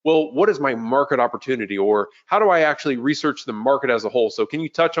well, what is my market opportunity, or how do I actually research the market as a whole? So can you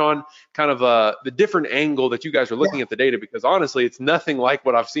touch on kind of the different angle that you guys are looking Yeah. at the data? Because honestly, it's nothing like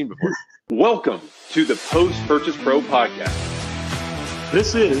what I've seen before. Welcome to the Post Purchase Pro podcast.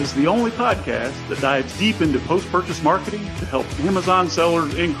 This is the only podcast that dives deep into post-purchase marketing to help Amazon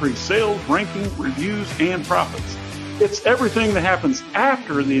sellers increase sales, ranking, reviews, and profits. It's everything that happens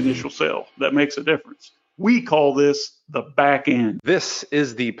after the initial sale that makes a difference. We call this the back end. This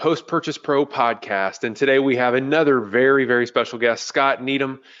is the Post Purchase Pro podcast, and today we have another very, very special guest, Scott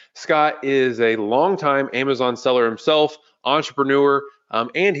Needham. Scott is a longtime Amazon seller himself, entrepreneur,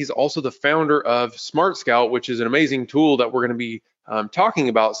 and he's also the founder of Smart Scout, which is an amazing tool that we're going to be talking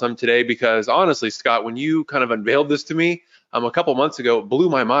about some today. Because honestly, Scott, when you kind of unveiled this to me a couple months ago, it blew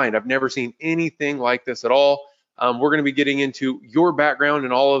my mind. I've never seen anything like this at all. We're going to be getting into your background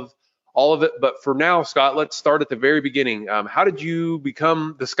and all of it. But for now, Scott, let's start at the very beginning. How did you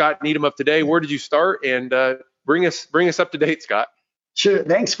become the Scott Needham of today? Where did you start? And bring us up to date, Scott. Sure.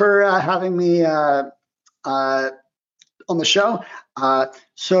 Thanks for having me on the show.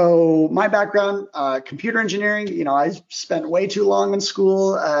 So my background, computer engineering. I spent way too long in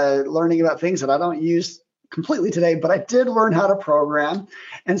school learning about things that I don't use completely today, but I did learn how to program.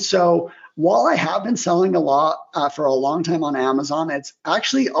 And so while I have been selling a lot for a long time on Amazon, it's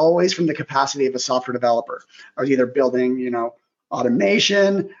actually always from the capacity of a software developer. I was either building,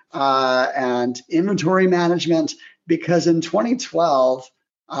 automation and inventory management, because in 2012,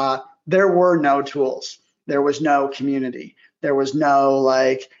 there were no tools. There was no community. There was no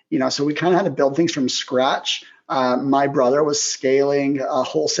so we kind of had to build things from scratch. My brother was scaling a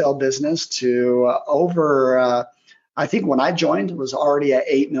wholesale business to over, I think when I joined, it was already at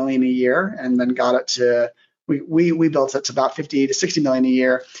 8 million a year, and then got it to, we built it to about 50 to 60 million a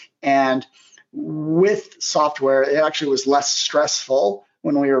year. And with software, it actually was less stressful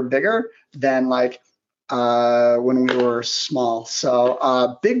when we were bigger than when we were small.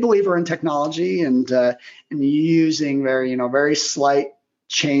 So big believer in technology and using very slight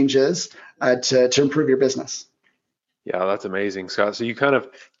changes to improve your business. Yeah, that's amazing, Scott. So you kind of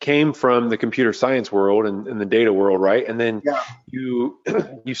came from the computer science world and the data world, right? And then you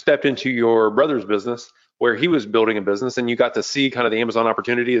stepped into your brother's business where he was building a business, and you got to see kind of the Amazon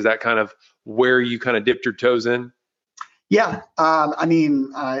opportunity. Is that kind of where you kind of dipped your toes in? Yeah.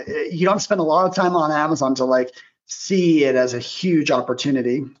 You don't spend a lot of time on Amazon to see it as a huge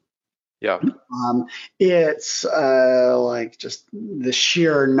opportunity. Yeah. It's just the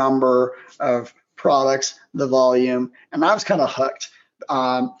sheer number of products, the volume, and I was kind of hooked.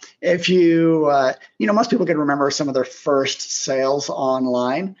 If most people can remember some of their first sales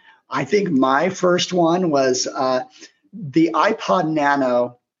online. I think my first one was the iPod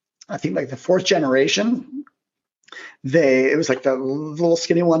Nano. I think the fourth generation. It was the little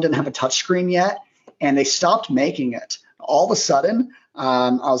skinny one, didn't have a touch screen yet, and they stopped making it. All of a sudden, I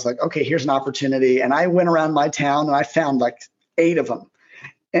was like, okay, here's an opportunity. And I went around my town and I found 8 of them.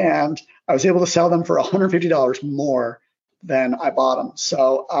 And I was able to sell them for $150 more than I bought them.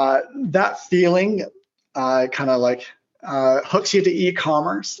 So that feeling kind of hooks you to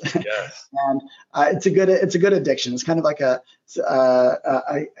e-commerce. Yes. And it's a good addiction. It's kind of a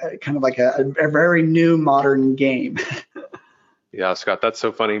very new modern game. Yeah, Scott, that's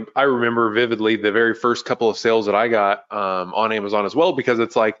so funny. I remember vividly the very first couple of sales that I got on Amazon as well, because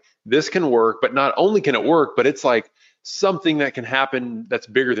it's this can work, but not only can it work, but it's something that can happen that's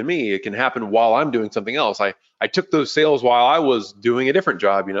bigger than me. It can happen while I'm doing something else. I took those sales while I was doing a different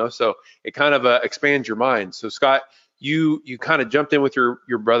job, so it kind of expands your mind. So Scott, you kind of jumped in with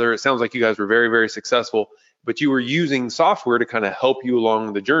your brother. It sounds like you guys were very, very successful, but you were using software to kind of help you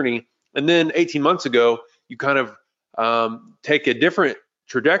along the journey. And then 18 months ago, you kind of take a different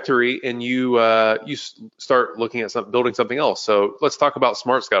trajectory, and you start looking at building something else. So let's talk about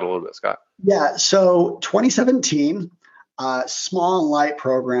Smart Scout a little bit, Scott. Yeah. So 2017, small and light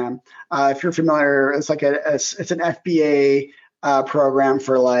program. If you're familiar, it's it's an FBA program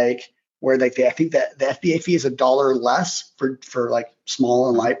for where I think that the FBA fee is $1 less for small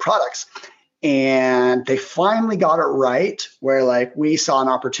and light products. And they finally got it right where we saw an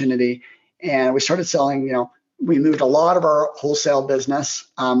opportunity, and we started selling, we moved a lot of our wholesale business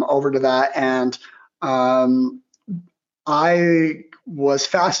over to that. And I was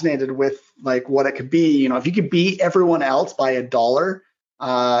fascinated with what it could be. If you could beat everyone else by $1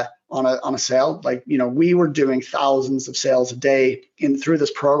 on a sale, we were doing thousands of sales a day through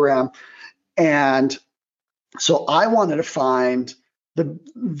this program. And so I wanted to find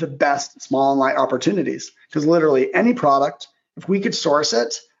the best small and light opportunities, because literally any product, if we could source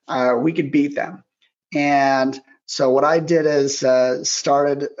it, we could beat them. And So what I did is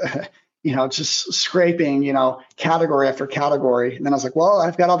started, just scraping, category after category. And then I was like, well,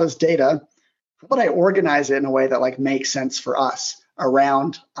 I've got all this data. How about I organize it in a way that like makes sense for us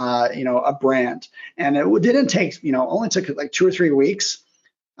around, a brand? And it didn't take, only took like 2 or 3 weeks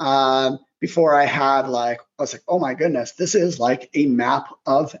before I was like, oh my goodness, this is like a map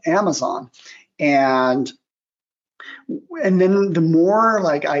of Amazon. And then the more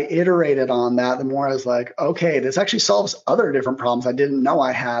like I iterated on that, the more I was like, okay, this actually solves other different problems I didn't know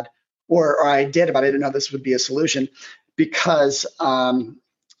I had, or I did, but I didn't know this would be a solution. Because when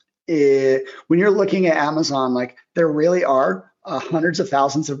you're looking at Amazon, like there really are hundreds of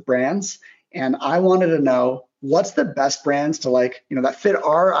thousands of brands, and I wanted to know what's the best brands to like, that fit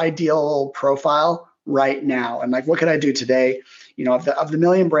our ideal profile right now, and like what could I do today? Of the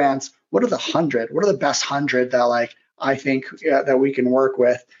million brands, what are the 100? What are the best 100 that like I think that we can work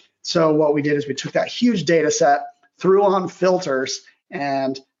with? So what we did is we took that huge data set, threw on filters,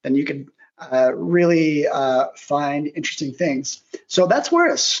 and then you could really find interesting things. So that's where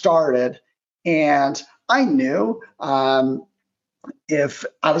it started. And I knew if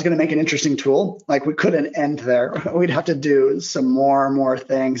I was going to make an interesting tool, like we couldn't end there. We'd have to do some more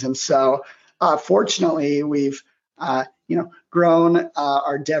things. And so fortunately, we've grown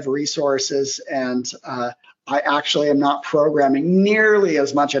our dev resources, and I actually am not programming nearly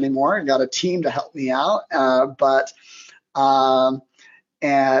as much anymore. I got a team to help me out,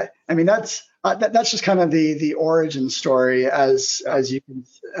 and I mean that's just kind of the origin story, as you can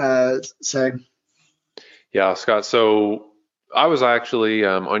say. Yeah, Scott. So I was actually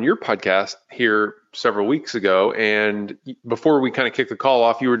on your podcast here several weeks ago, and before we kind of kicked the call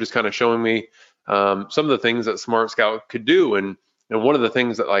off, you were just kind of showing me some of the things that Smart Scout could do, and one of the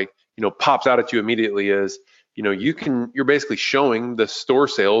things that pops out at you immediately is you're basically showing the store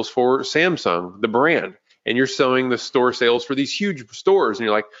sales for Samsung, the brand, and you're showing the store sales for these huge stores, and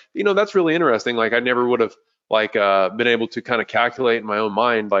you're like, that's really interesting. Like I never would have been able to kind of calculate in my own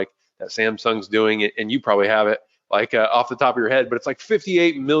mind like that Samsung's doing it, and you probably have it like off the top of your head, but it's like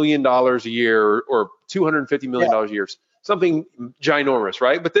 $58 million a year or $250 million a year, something ginormous,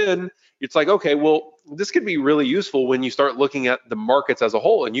 right? But then it's like, okay, well, this could be really useful when you start looking at the markets as a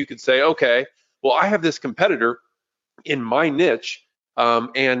whole, and you could say, okay, well, I have this competitor in my niche,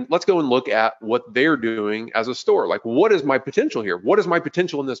 and let's go and look at what they're doing as a store. Like, what is my potential here? What is my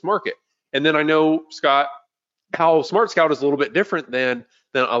potential in this market? And then I know, Scott, how Smart Scout is a little bit different than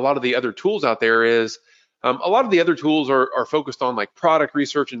a lot of the other tools out there is. A lot of the other tools are focused on like product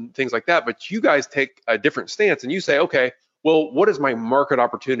research and things like that, but you guys take a different stance and you say, okay, well, what is my market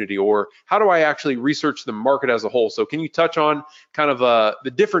opportunity, or how do I actually research the market as a whole? So can you touch on kind of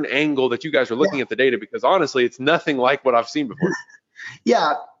the different angle that you guys are looking at the data? Because honestly, it's nothing like what I've seen before.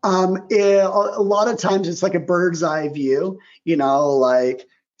 Yeah, a lot of times it's like a bird's eye view, like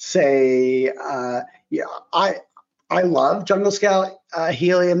say, I love Jungle Scout,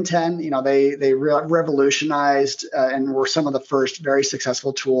 Helium 10. They revolutionized and were some of the first very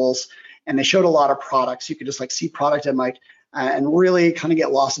successful tools. And they showed a lot of products. You could just like see product and really kind of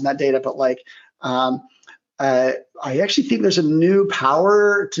get lost in that data. But I actually think there's a new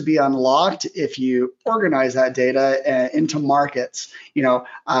power to be unlocked if you organize that data into markets.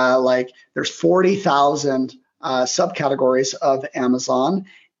 Like there's 40,000 subcategories of Amazon,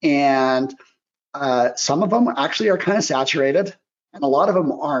 and some of them actually are kind of saturated, and a lot of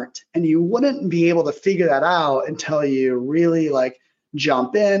them aren't. And you wouldn't be able to figure that out until you really like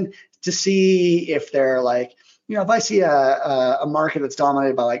jump in to see if they're like, if I see a market that's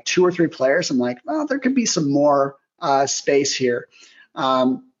dominated by like 2 or 3 players, I'm like, well, there could be some more space here.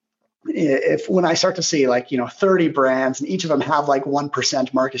 When I start to see like, 30 brands and each of them have like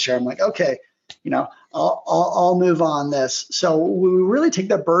 1% market share, I'm like, okay, I'll move on this. So we really take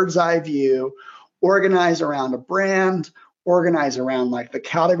the bird's eye view, organize around a brand, organize around like the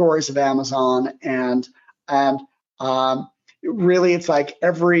categories of Amazon, and really it's like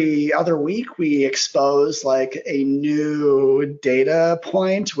every other week we expose like a new data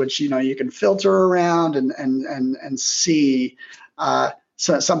point, which you can filter around and see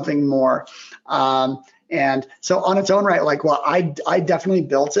something more. And so on its own right, like, well, I definitely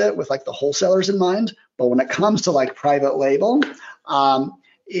built it with like the wholesalers in mind, but when it comes to like private label,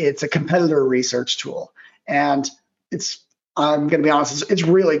 it's a competitor research tool, and I'm going to be honest, it's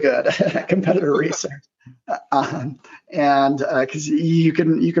really good at competitor research. And because you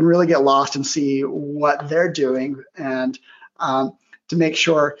can really get lost and see what they're doing, and to make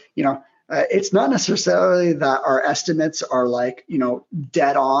sure, it's not necessarily that our estimates are like,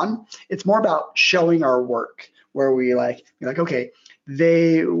 dead on. It's more about showing our work, where we like, okay,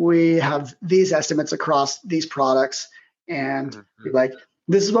 we have these estimates across these products, and we're like,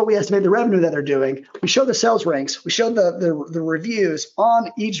 this is what we estimate the revenue that they're doing. We show the sales ranks, we show the reviews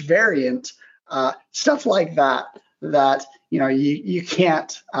on each variant, stuff like that. That you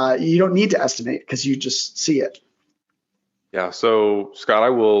can't, you don't need to estimate because you just see it. Yeah. So Scott, I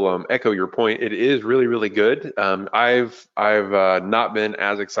will echo your point. It is really, really good. I've not been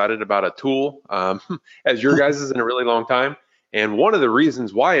as excited about a tool as your guys' in a really long time. And one of the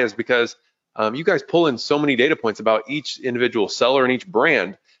reasons why is because you guys pull in so many data points about each individual seller and each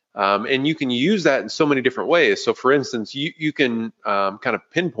brand. And you can use that in so many different ways. So for instance, you can kind of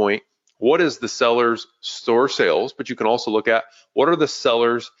pinpoint what is the seller's store sales, but you can also look at what are the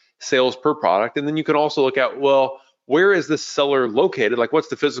seller's sales per product. And then you can also look at, well, where is this seller located? Like, what's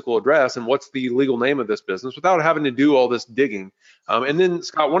the physical address and what's the legal name of this business without having to do all this digging. And then,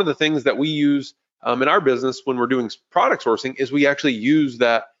 Scott, one of the things that we use in our business when we're doing product sourcing is we actually use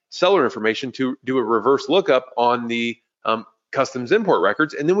that seller information to do a reverse lookup on the customs import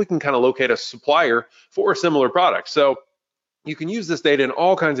records. And then we can kind of locate a supplier for a similar product. So you can use this data in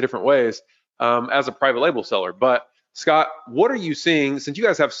all kinds of different ways as a private label seller. But Scott, what are you seeing, since you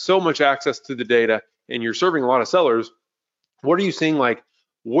guys have so much access to the data and you're serving a lot of sellers, what are you seeing, like,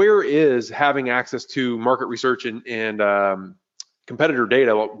 where is having access to market research and competitor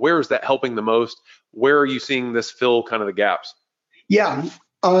data, where is that helping the most? Where are you seeing this fill kind of the gaps? Yeah.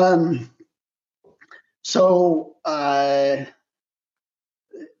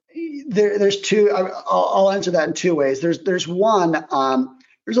 There's two. I'll answer that in two ways. There's one.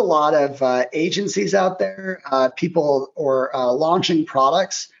 There's a lot of agencies out there, people or launching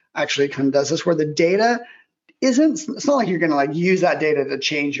products. Actually, kind of does this where the data isn't. It's not like you're going to like use that data to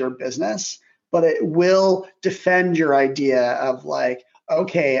change your business, but it will defend your idea of like,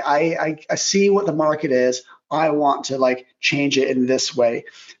 okay, I see what the market is. I want to like change it in this way.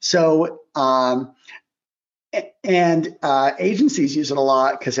 So agencies use it a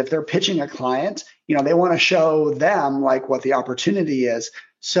lot because if they're pitching a client, they want to show them like what the opportunity is.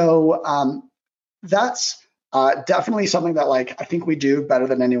 So that's definitely something that like I think we do better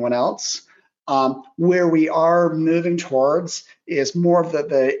than anyone else. Where we are moving towards is more of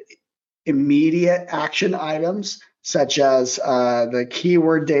the immediate action items, such as the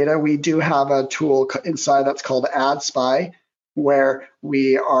keyword data. We do have a tool inside that's called AdSpy, where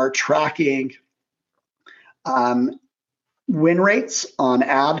we are tracking win rates on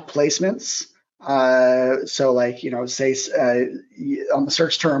ad placements. So like, say on the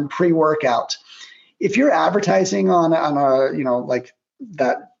search term pre-workout, if you're advertising on a, like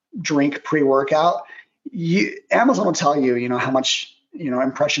that drink pre-workout, Amazon will tell you, how much,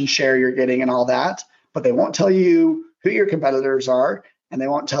 impression share you're getting and all that, but they won't tell you who your competitors are, and they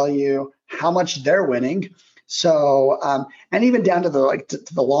won't tell you how much they're winning. So, and even down to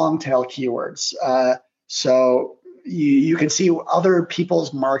the long tail keywords. So you can see other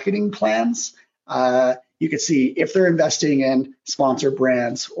people's marketing plans. You can see if they're investing in sponsored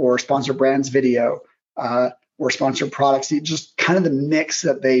brands or sponsored brands video or sponsored products, just kind of the mix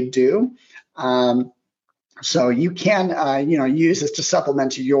that they do. So you can, use this to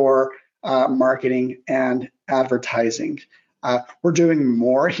supplement your marketing and advertising. We're doing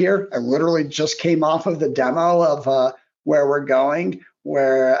more here. I literally just came off of the demo of where we're going,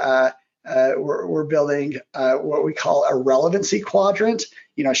 where we're building what we call a relevancy quadrant,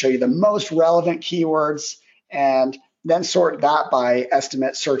 show you the most relevant keywords and then sort that by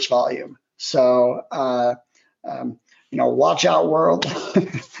estimate search volume. So, watch out, world.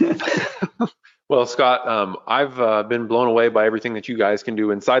 Well, Scott, I've been blown away by everything that you guys can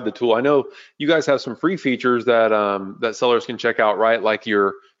do inside the tool. I know you guys have some free features that that sellers can check out, right? Like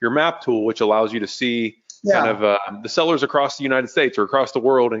your map tool, which allows you to see kind of the sellers across the United States or across the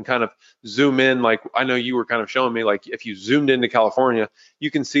world and kind of zoom in. Like I know you were kind of showing me, like if you zoomed into California,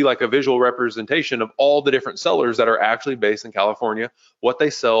 you can see like a visual representation of all the different sellers that are actually based in California, what they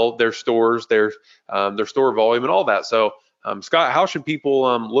sell, their stores, their store volume and all that. So Scott, how should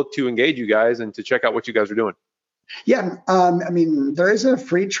people look to engage you guys and to check out what you guys are doing? Yeah, there is a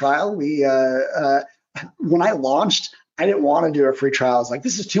free trial. We when I launched, I didn't want to do a free trial. I was like,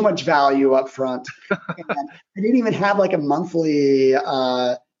 this is too much value up front. And I didn't even have like a monthly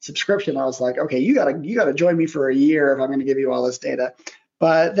subscription. I was like, okay, you gotta join me for a year if I'm going to give you all this data.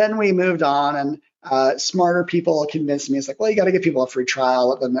 But then we moved on, and smarter people convinced me. It's like, well, you got to give people a free trial,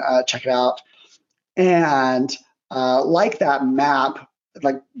 let them check it out. And like that map,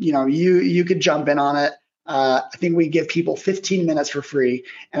 like you could jump in on it. I think we give people 15 minutes for free.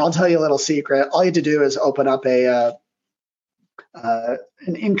 And I'll tell you a little secret. All you have to do is open up an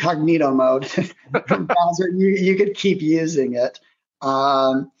incognito mode browser. You could keep using it.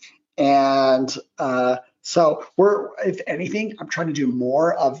 And so if anything, I'm trying to do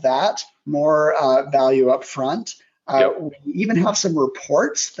more of that, more value up front. We even have some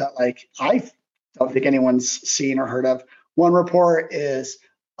reports that like I don't think anyone's seen or heard of. One report is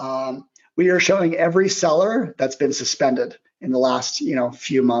we are showing every seller that's been suspended in the last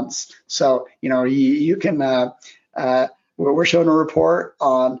few months. So you can we're showing a report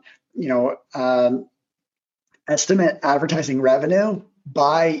on estimate advertising revenue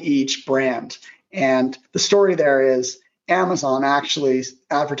by each brand. And the story there is Amazon actually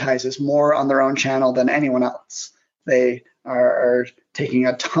advertises more on their own channel than anyone else. They are taking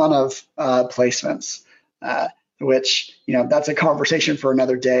a ton of placements, which, that's a conversation for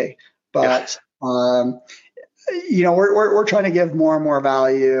another day. But, we're trying to give more and more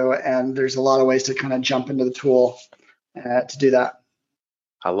value, and there's a lot of ways to kind of jump into the tool to do that.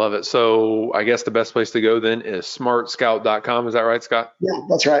 I love it. So I guess the best place to go then is smartscout.com. Is that right, Scott? Yeah,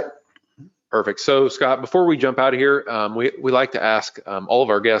 that's right. Perfect. So Scott, before we jump out of here, we like to ask all of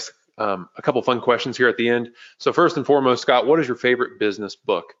our guests a couple fun questions here at the end. So first and foremost, Scott, what is your favorite business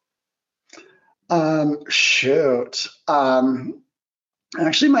book?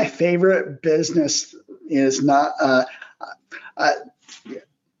 Actually, my favorite business is not. I've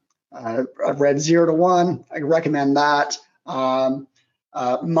read 0 to 1. I recommend that.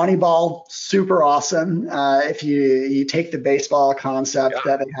 Moneyball, super awesome. If you take the baseball concept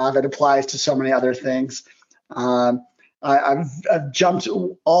that they have, it applies to so many other things. I've jumped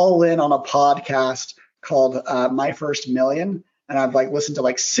all in on a podcast called My First Million, and I've listened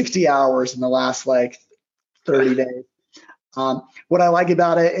to 60 hours in the last 30 days. What I like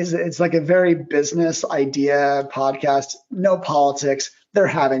about it is it's like a very business idea podcast, no politics. They're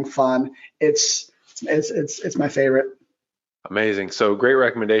having fun. It's my favorite. Amazing. So great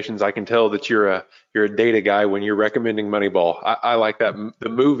recommendations. I can tell that you're a data guy when you're recommending Moneyball. I like that, the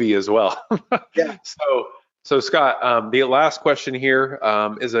movie as well. Yeah. So Scott, the last question here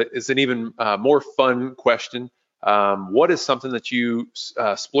is an even more fun question. What is something that you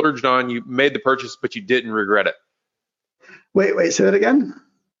splurged on? You made the purchase, but you didn't regret it. Wait, say that again.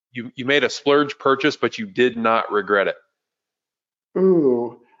 You made a splurge purchase, but you did not regret it.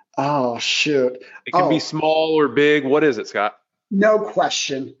 Ooh. Oh, shoot. It can be small or big. What is it, Scott? No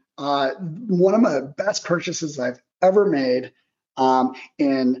question. One of my best purchases I've ever made.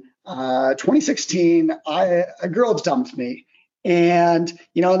 In 2016, a girl dumped me. And,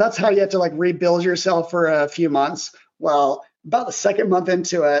 that's how you have to rebuild yourself for a few months. Well, about the second month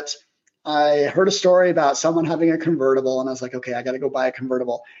into it, I heard a story about someone having a convertible, and I was like, okay, I got to go buy a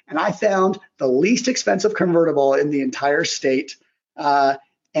convertible. And I found the least expensive convertible in the entire state.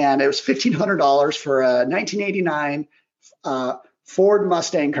 And it was $1,500 for a 1989 Ford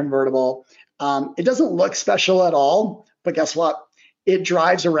Mustang convertible. It doesn't look special at all, but guess what? It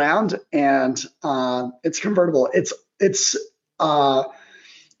drives around, and it's convertible.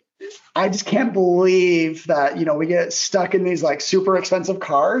 I just can't believe that we get stuck in these super expensive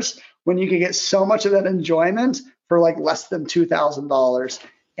cars when you can get so much of that enjoyment for less than $2,000.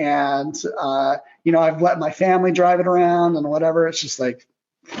 And I've let my family drive it around and whatever. It's just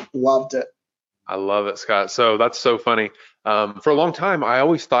loved it. I love it, Scott. So that's so funny. For a long time, I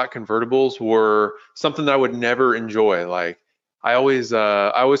always thought convertibles were something that I would never enjoy. I always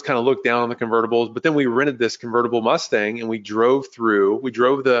kind of looked down on the convertibles, but then we rented this convertible Mustang and we drove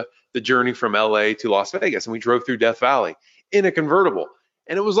the journey from LA to Las Vegas, and we drove through Death Valley in a convertible.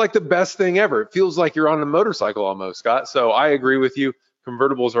 And it was the best thing ever. It feels like you're on a motorcycle almost, Scott. So I agree with you.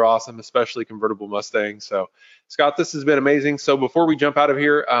 Convertibles are awesome, especially convertible Mustangs. So Scott, this has been amazing. So before we jump out of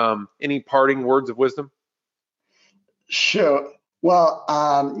here, any parting words of wisdom? Sure. Well,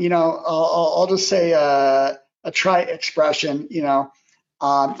 I'll just say a trite expression,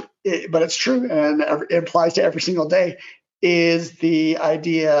 but it's true, and it applies to every single day, is the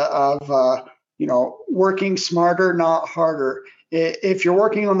idea of, working smarter, not harder. If you're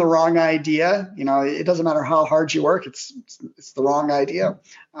working on the wrong idea, it doesn't matter how hard you work, it's the wrong idea.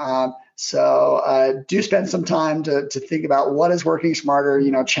 So do spend some time to think about what is working smarter,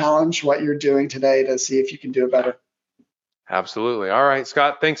 challenge what you're doing today to see if you can do it better. Absolutely. All right,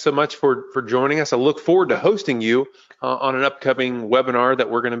 Scott, thanks so much for joining us. I look forward to hosting you on an upcoming webinar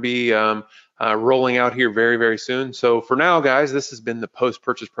that we're going to be rolling out here very, very soon. So for now, guys, this has been the Post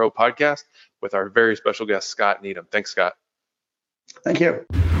Purchase Pro podcast with our very special guest, Scott Needham. Thanks, Scott. Thank you.